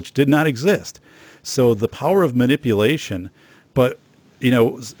time, which did not exist. So the power of manipulation. But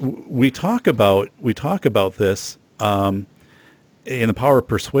we talk about this in the power of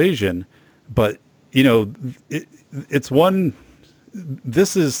persuasion. But it's one.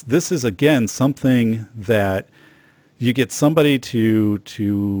 This is again something that you get somebody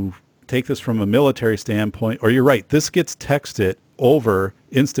to take this from a military standpoint, or you're right, this gets texted over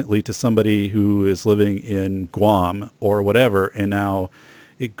instantly to somebody who is living in Guam or whatever, and now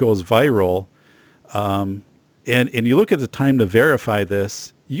it goes viral. And you look at the time to verify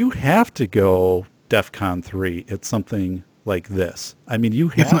this, you have to go DEFCON 3 at something like this. I mean, you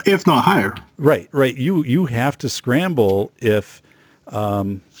have, if not higher. Right. You have to scramble if.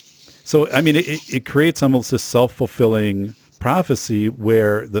 So I mean, it creates almost this self-fulfilling prophecy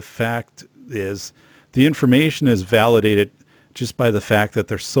where the fact is the information is validated just by the fact that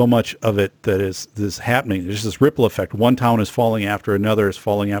there's so much of it that is happening. There's this ripple effect. One town is falling after another, is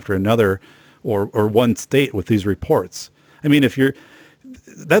falling after another, or one state with these reports. I mean,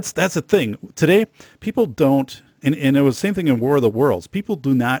 that's a thing. Today, people don't, and it was the same thing in War of the Worlds. People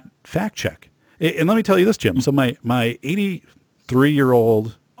do not fact check. And let me tell you this, Jim. So my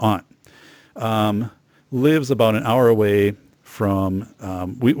 83-year-old aunt lives about an hour away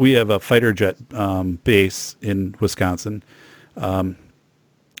from, we have a fighter jet base in Wisconsin. And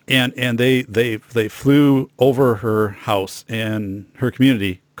they flew over her house and her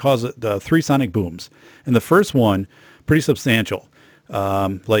community, caused 3 sonic booms. And the first one, pretty substantial.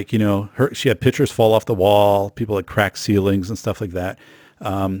 She had pictures fall off the wall, people had cracked ceilings and stuff like that.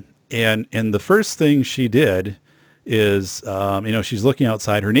 And the first thing she did is, she's looking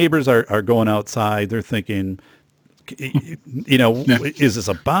outside. Her neighbors are going outside. They're thinking, is this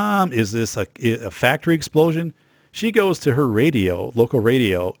a bomb? Is this a factory explosion? She goes to her radio, local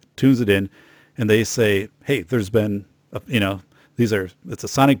radio, tunes it in, and they say, hey, there's been, it's a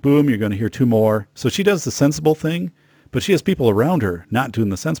sonic boom. You're going to hear 2 more. So she does the sensible thing, but she has people around her not doing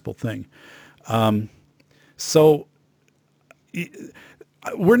the sensible thing. So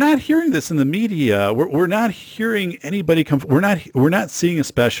we're not hearing this in the media. We're not hearing anybody come. We're not seeing a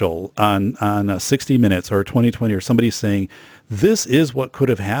special on 60 Minutes or 2020 or somebody saying this is what could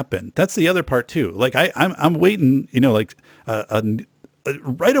have happened. That's the other part too. Like I'm waiting,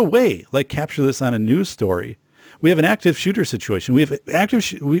 right away, like capture this on a news story. We have an active shooter situation. We have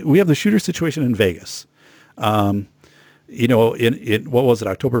the shooter situation in Vegas. In what was it,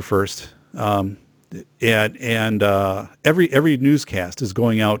 October 1st. And every newscast is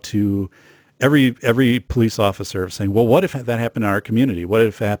going out to every police officer saying, well, what if that happened in our community? What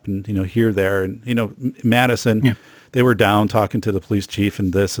if it happened, here, there, and, Madison, they were down talking to the police chief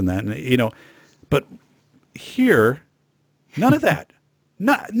and this and that, and, but here, none of that,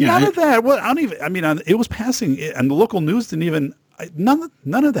 none of that. Well, it was passing and the local news didn't even,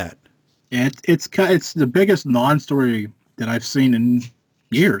 none of that. Yeah, it's the biggest non-story that I've seen in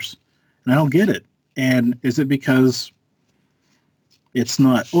years, and I don't get it. And is it because it's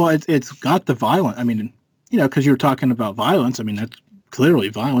not? Well, it's got the violence. I mean, because you were talking about violence. I mean, that's clearly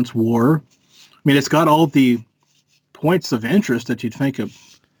violence, war. I mean, it's got all the points of interest that you'd think a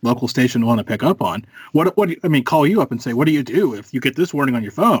local station would want to pick up on. Call you up and say, what do you do if you get this warning on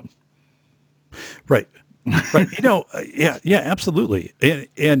your phone? Right. Yeah, absolutely.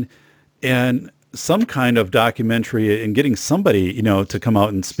 And some kind of documentary and getting somebody, to come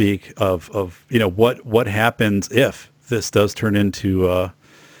out and speak of what happens if this does turn into a,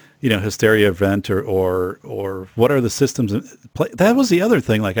 hysteria event or what are the systems in play. That was the other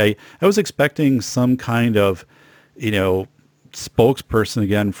thing. Like I was expecting some kind of, spokesperson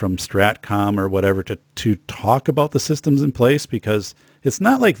again from Stratcom or whatever to talk about the systems in place, because it's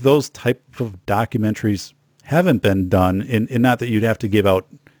not like those type of documentaries haven't been done, and not that you'd have to give out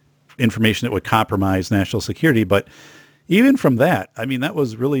information that would compromise national security, but even from that, I mean, that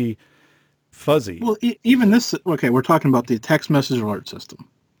was really fuzzy. Well, even this, okay, we're talking about the text message alert system.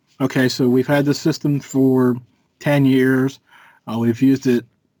 Okay, so we've had this system for 10 years. We've used it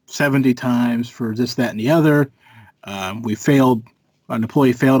 70 times for this, that, and the other. We failed, an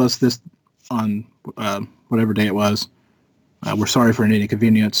employee failed us this on whatever day it was. We're sorry for any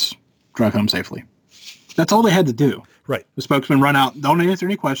inconvenience. Drive home safely. That's all they had to do. Right. The spokesman run out, don't answer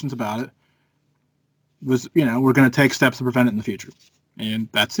any questions about it. Was, we're going to take steps to prevent it in the future. And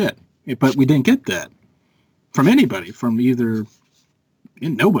that's it. But we didn't get that from anybody, from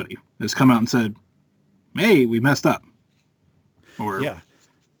nobody has come out and said, hey, we messed up. Or, yeah.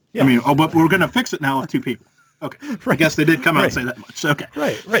 But we're going to fix it now with 2 people. Okay. Right. I guess they did come out and say that much. Okay.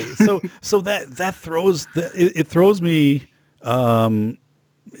 Right. So that throws, it throws me,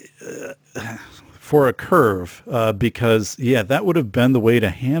 for a curve, because that would have been the way to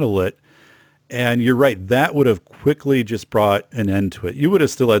handle it. And you're right, that would have quickly just brought an end to it. You would have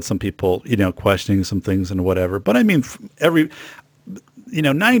still had some people, questioning some things and whatever. But I mean,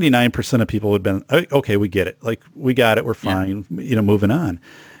 99% of people would have been, okay, we get it. Like, we got it. We're fine, moving on.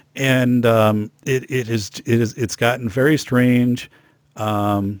 And it's gotten very strange.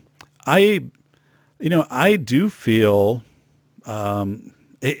 I do feel,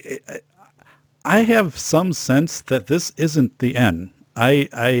 I have some sense that this isn't the end.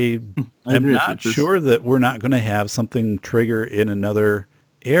 I am not sure that we're not going to have something trigger in another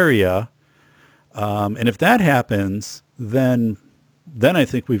area. And if that happens, then I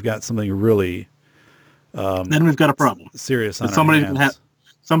think we've got something really, then we've got a problem. Serious on our hands.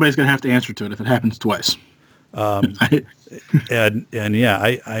 Somebody's going to have to answer to it if it happens twice. I don't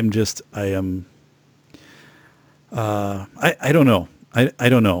know. I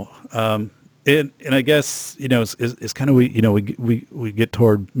don't know. And I guess, it's kind of, we get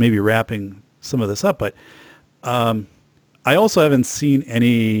toward maybe wrapping some of this up, but, I also haven't seen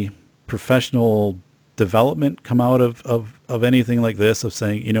any professional development come out of anything like this, of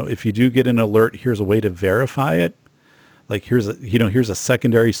saying, if you do get an alert, here's a way to verify it. Like here's a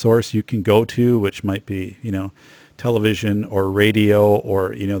secondary source you can go to, which might be, television or radio, or,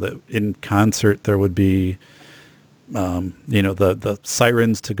 that in concert there would be, the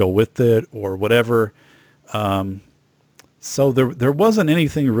sirens to go with it or whatever. So there wasn't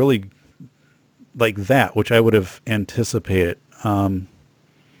anything really like that, which I would have anticipated.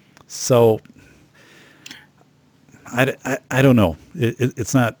 So I don't know.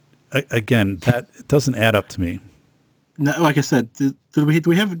 It's not, again, that it doesn't add up to me. No, like I said, do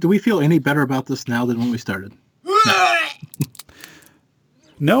we feel any better about this now than when we started?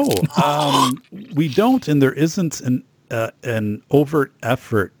 No, we don't, and there isn't an overt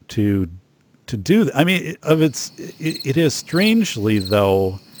effort to do that. I mean, it has strangely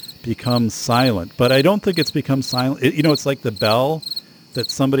though become silent, but I don't think it's become silent. It's like the bell that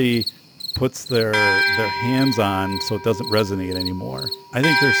somebody puts their hands on so it doesn't resonate anymore. I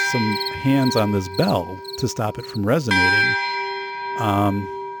think there's some hands on this bell to stop it from resonating,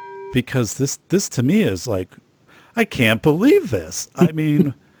 because this to me is like, I can't believe this. I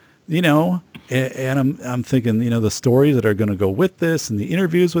mean, and I'm thinking, the stories that are going to go with this, and the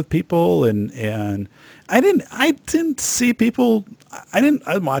interviews with people, and I didn't see people.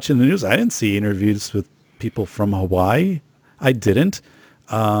 I'm watching the news. I didn't see interviews with people from Hawaii. I didn't.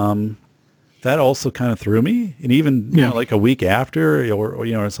 That also kind of threw me. And even like a week after,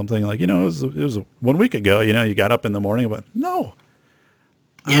 or something like, it was 1 week ago. You got up in the morning, but no.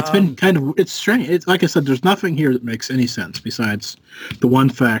 Yeah, it's been it's strange. It's like I said, there's nothing here that makes any sense besides the one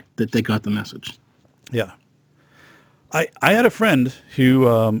fact that they got the message. Yeah. I had a friend who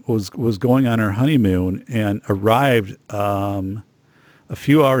was going on her honeymoon and arrived a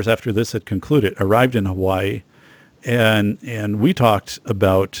few hours after this had concluded, arrived in Hawaii. And we talked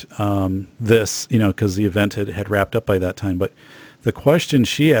about this, because the event had wrapped up by that time. But the question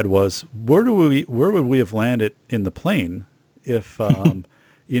she had was, where would we have landed in the plane if, we're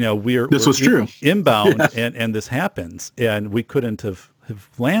true. Inbound Yeah. and this happens and we couldn't have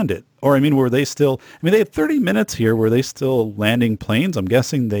landed? Or, were they still, they had 30 minutes here. Were they still landing planes? I'm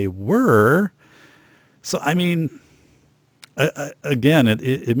guessing they were. So, again,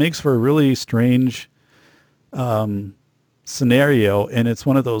 it makes for a really strange scenario, and it's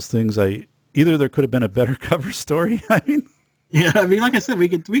one of those things. Either there could have been a better cover story. Yeah, like I said, we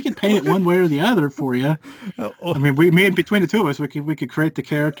could paint it one way or the other for you. Between the two of us, we could create the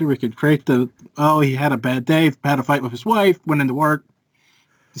character. We could create he had a bad day, had a fight with his wife, went into work,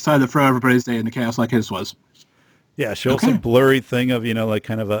 decided to throw everybody's day in the chaos like his was. Yeah, show some blurry thing of, like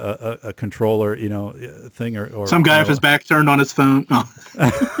kind of a controller, thing or some guy with his back turned on his phone. Oh.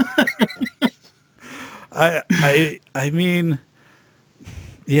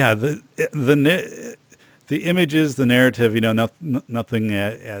 The images, the narrative, nothing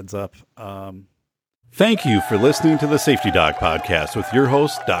adds up. Thank you for listening to the Safety Doc Podcast with your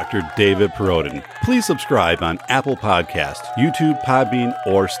host, Dr. David Perodin. Please subscribe on Apple Podcasts, YouTube, Podbean,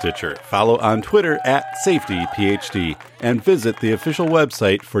 or Stitcher. Follow on Twitter @SafetyPhD and visit the official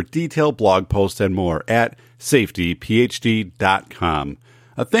website for detailed blog posts and more at safetyphd.com.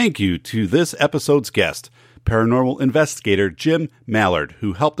 A thank you to this episode's guest, paranormal investigator Jim Malliard,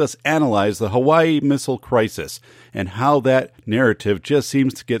 who helped us analyze the Hawaii missile crisis and how that narrative just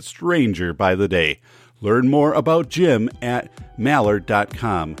seems to get stranger by the day. Learn more about Jim at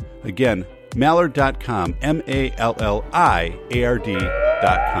Malliard.com. Again, Malliard.com,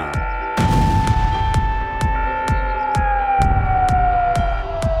 MALLIARD.com.